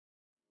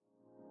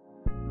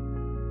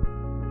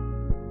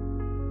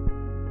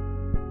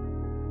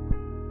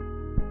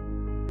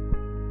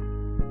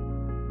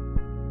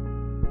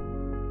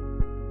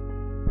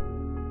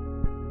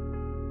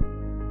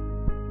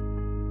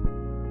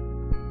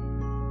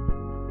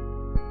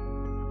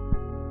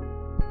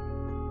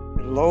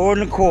Lord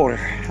and a quarter.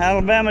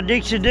 Alabama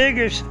Dixie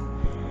Diggers.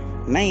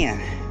 Man,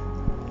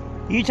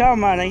 you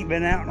talking about ain't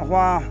been out in a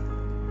while.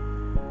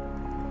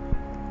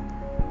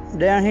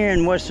 Down here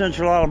in west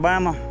central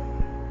Alabama,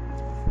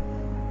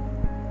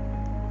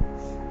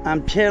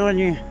 I'm telling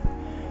you,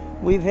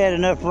 we've had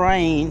enough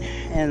rain,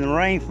 and the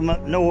rain from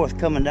up north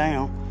coming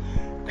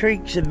down.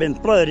 Creeks have been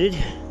flooded.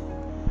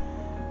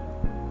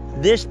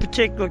 This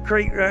particular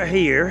creek right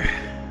here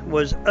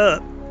was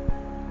up,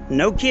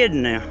 no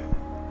kidding now.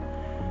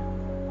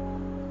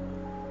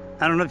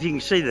 I don't know if you can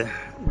see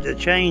the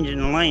change in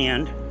the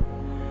land.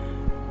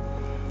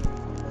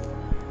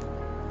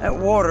 That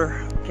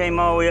water came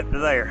all the way up to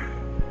there,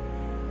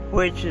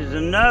 which is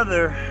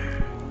another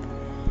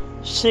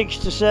 6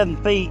 to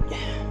 7 feet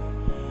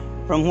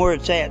from where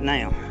it's at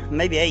now,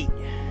 maybe 8.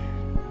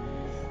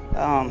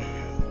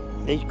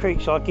 These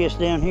creeks like this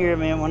down here,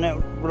 man, when that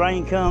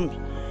rain comes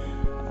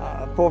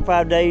 4 or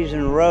 5 days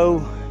in a row,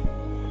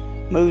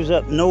 moves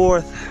up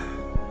north,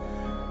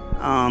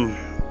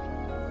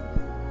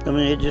 I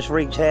mean, it just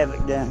wreaks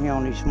havoc down here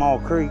on these small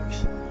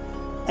creeks.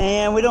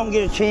 And we don't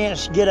get a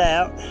chance to get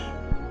out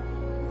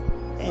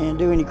and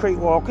do any creek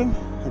walking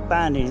and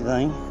find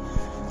anything.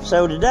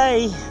 So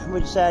today, we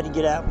decided to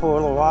get out for a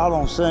little while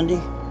on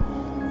Sunday,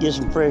 get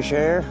some fresh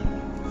air,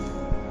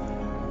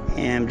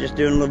 and just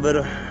doing a little bit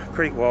of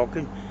creek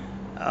walking.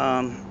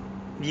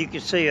 You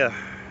can see a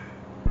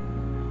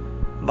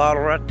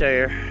bottle right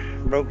there,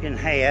 broke in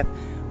half.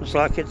 Looks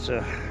like it's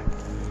a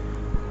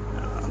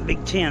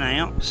big 10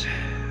 ounce.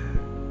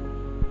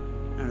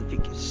 I don't know if you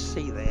can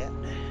see that.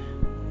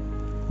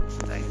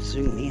 If I can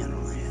zoom in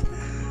on that.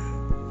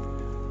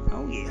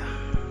 Oh yeah.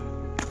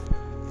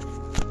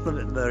 A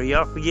little bit better.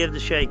 Y'all forgive the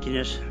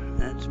shakiness.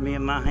 That's me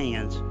and my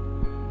hands.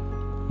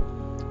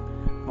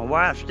 My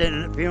wife's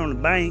standing up here on the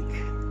bank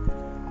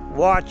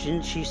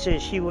watching. She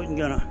says she wasn't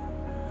gonna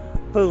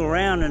fool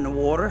around in the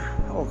water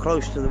or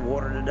close to the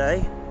water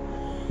today.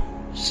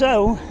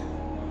 So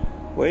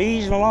we're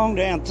easing along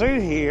down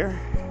through here,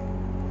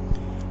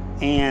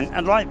 and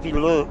I'd like for you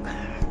to look.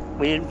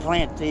 We didn't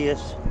plant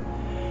this,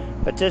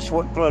 but this is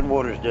what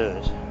floodwaters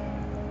does.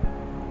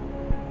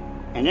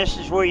 And this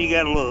is where you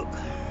gotta look.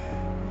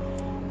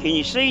 Can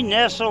you see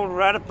nestled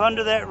right up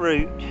under that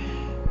root?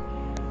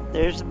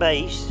 There's the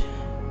base.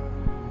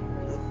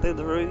 Look through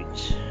the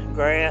roots,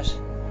 grass.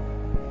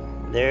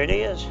 There it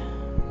is.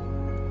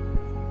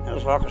 It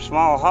looks like a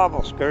small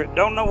hobble skirt.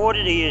 Don't know what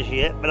it is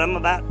yet, but I'm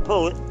about to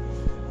pull it.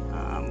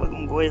 We're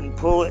gonna go ahead and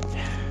pull it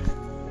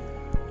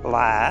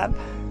live.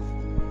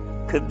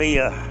 Could be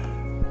a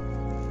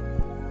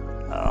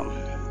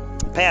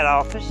pad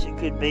office. It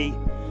could be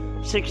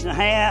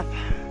 6.5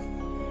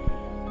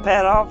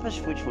 pad office,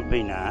 which would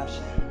be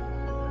nice.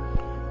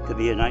 Could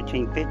be a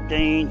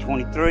 1915,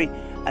 23.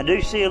 I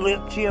do see a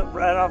lip chip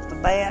right off the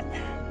bat,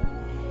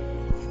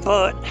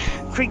 but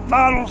creek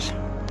bottles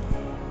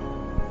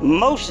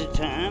most of the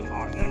time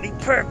aren't going to be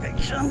perfect.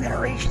 So I'm going to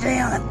reach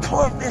down and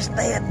plug this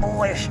bad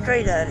boy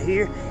straight out of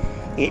here.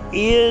 It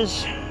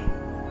is,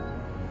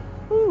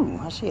 ooh,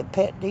 I see a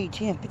Pet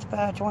D10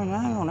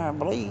 5529 on there, I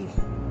believe.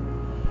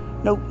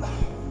 Nope.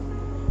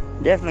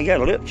 Definitely got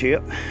a lip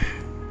chip.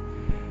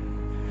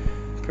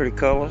 Pretty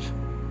colors.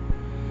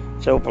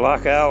 It's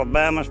Opelika,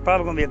 Alabama. It's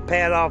probably going to be a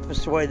pad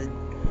office the way the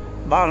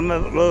bottom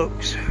of it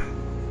looks.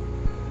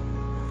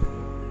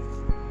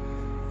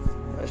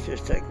 Let's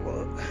just take a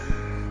look.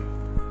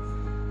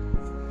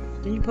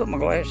 Can you put my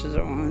glasses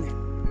on, honey?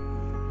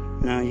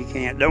 No, you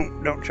can't.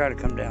 Don't try to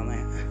come down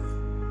that.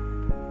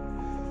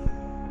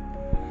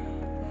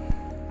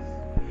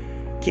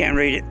 Can't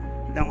read it.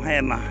 Don't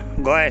have my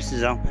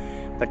glasses on.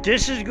 But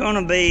this is going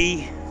to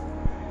be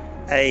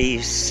a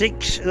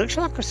 6. It looks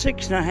like a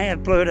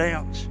 6.5 fluid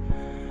ounce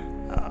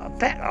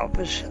pad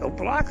office,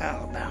 Opelika,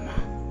 Alabama.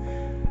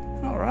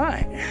 All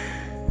right,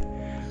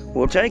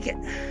 we'll take it.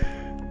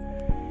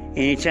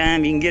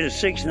 Anytime you can get a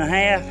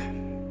 6.5.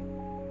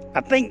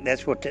 I think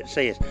that's what that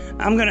says.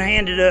 I'm gonna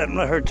hand it up and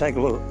let her take a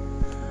look.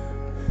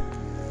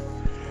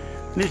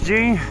 Miss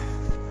Jean,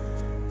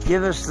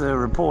 give us the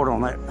report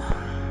on that.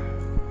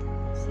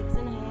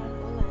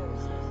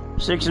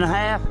 6.5 ounces.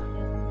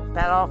 6.5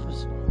 pad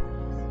office.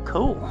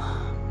 Cool.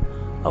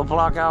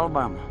 Opelika,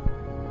 Alabama.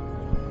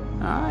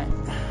 All right,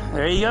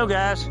 there you go,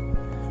 guys.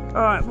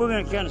 All right, we're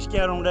gonna kind of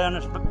scout on down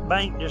this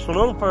bank just a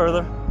little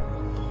further.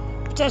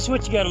 But that's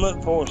what you gotta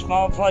look for,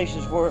 small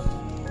places where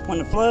when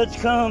the floods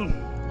come,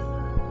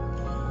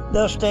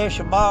 they'll stash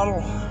a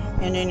bottle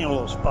in any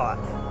little spot.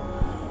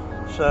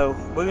 So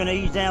we're gonna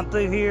ease down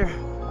through here.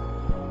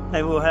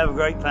 Maybe we'll have a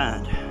great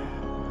find.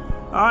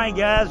 All right,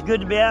 guys,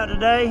 good to be out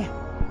today.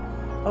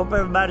 Hope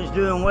everybody's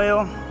doing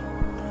well.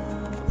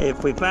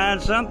 If we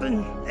find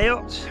something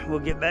else, we'll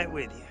get back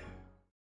with you.